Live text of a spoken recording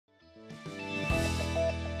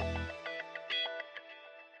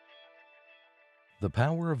The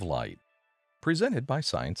Power of Light, presented by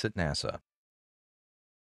Science at NASA.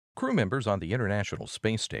 Crew members on the International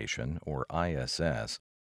Space Station, or ISS,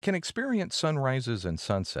 can experience sunrises and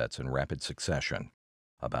sunsets in rapid succession,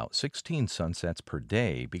 about 16 sunsets per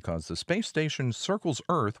day because the space station circles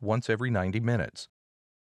Earth once every 90 minutes.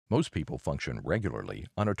 Most people function regularly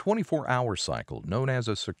on a 24-hour cycle known as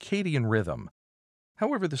a circadian rhythm.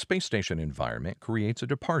 However, the space station environment creates a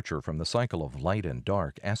departure from the cycle of light and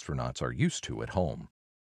dark astronauts are used to at home.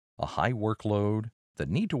 A high workload, the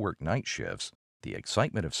need to work night shifts, the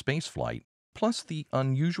excitement of spaceflight, plus the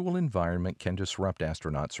unusual environment can disrupt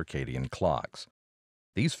astronauts' circadian clocks.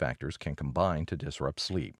 These factors can combine to disrupt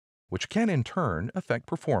sleep, which can in turn affect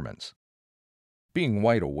performance. Being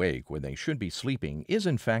wide awake when they should be sleeping is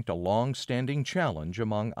in fact a long-standing challenge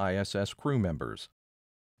among ISS crew members.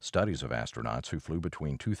 Studies of astronauts who flew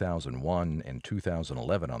between 2001 and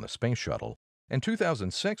 2011 on the Space Shuttle and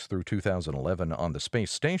 2006 through 2011 on the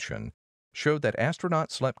space station showed that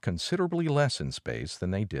astronauts slept considerably less in space than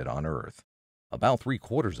they did on Earth. About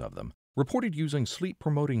three-quarters of them reported using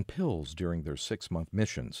sleep-promoting pills during their 6-month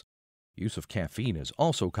missions. Use of caffeine is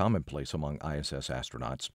also commonplace among ISS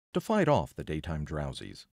astronauts to fight off the daytime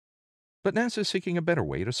drowsies. But NASA is seeking a better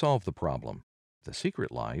way to solve the problem. The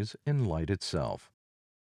secret lies in light itself.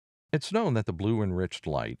 It's known that the blue-enriched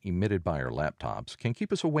light emitted by our laptops can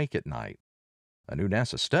keep us awake at night. A new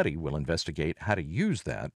NASA study will investigate how to use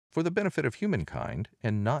that for the benefit of humankind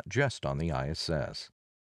and not just on the ISS.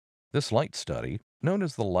 This light study, known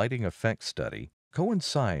as the Lighting Effects Study,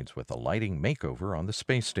 coincides with the lighting makeover on the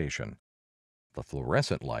space station. The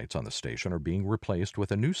fluorescent lights on the station are being replaced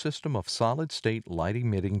with a new system of solid-state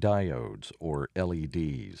light-emitting diodes, or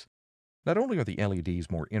LEDs. Not only are the LEDs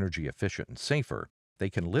more energy efficient and safer, they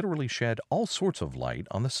can literally shed all sorts of light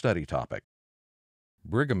on the study topic.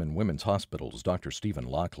 Brigham and Women's Hospital's Dr. Stephen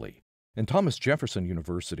Lockley and Thomas Jefferson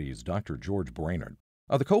University's Dr. George Brainerd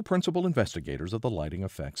are the co-principal investigators of the lighting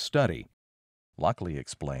effects study. Lockley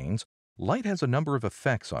explains, light has a number of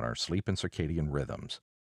effects on our sleep and circadian rhythms,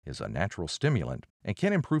 is a natural stimulant, and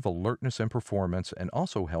can improve alertness and performance and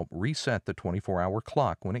also help reset the 24-hour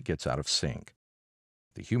clock when it gets out of sync.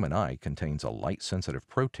 The human eye contains a light-sensitive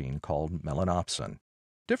protein called melanopsin,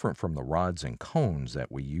 different from the rods and cones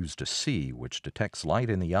that we use to see, which detects light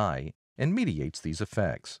in the eye and mediates these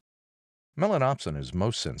effects. Melanopsin is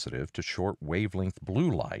most sensitive to short wavelength blue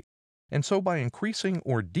light, and so by increasing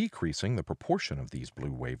or decreasing the proportion of these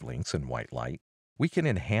blue wavelengths in white light, we can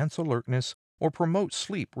enhance alertness or promote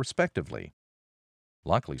sleep respectively.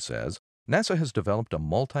 Lockley says NASA has developed a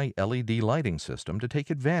multi-LED lighting system to take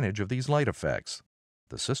advantage of these light effects.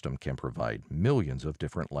 The system can provide millions of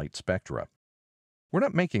different light spectra. We're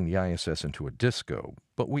not making the ISS into a disco,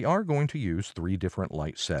 but we are going to use 3 different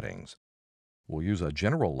light settings. We'll use a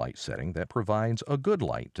general light setting that provides a good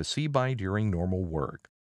light to see by during normal work,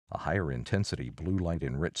 a higher intensity blue light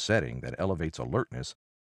enriched setting that elevates alertness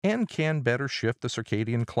and can better shift the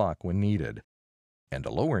circadian clock when needed, and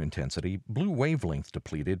a lower intensity blue wavelength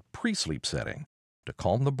depleted pre-sleep setting to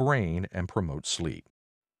calm the brain and promote sleep.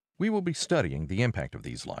 We will be studying the impact of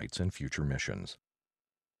these lights in future missions.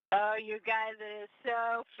 Oh, you guys, it is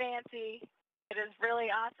so fancy. It is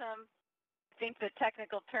really awesome. I think the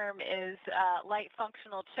technical term is light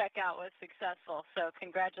functional checkout was successful, so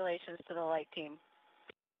congratulations to the light team.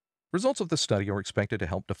 Results of the study are expected to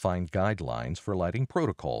help define guidelines for lighting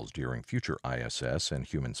protocols during future ISS and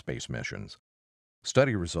human space missions.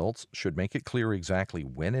 Study results should make it clear exactly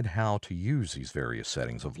when and how to use these various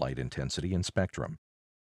settings of light intensity and spectrum.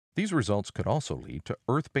 These results could also lead to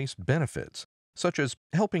Earth-based benefits, such as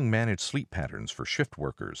helping manage sleep patterns for shift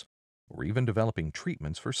workers, or even developing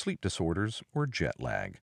treatments for sleep disorders or jet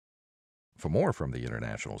lag. For more from the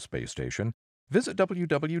International Space Station, visit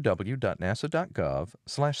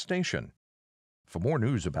www.nasa.gov/station. For more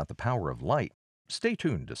news about the power of light, stay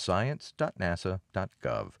tuned to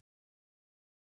science.nasa.gov.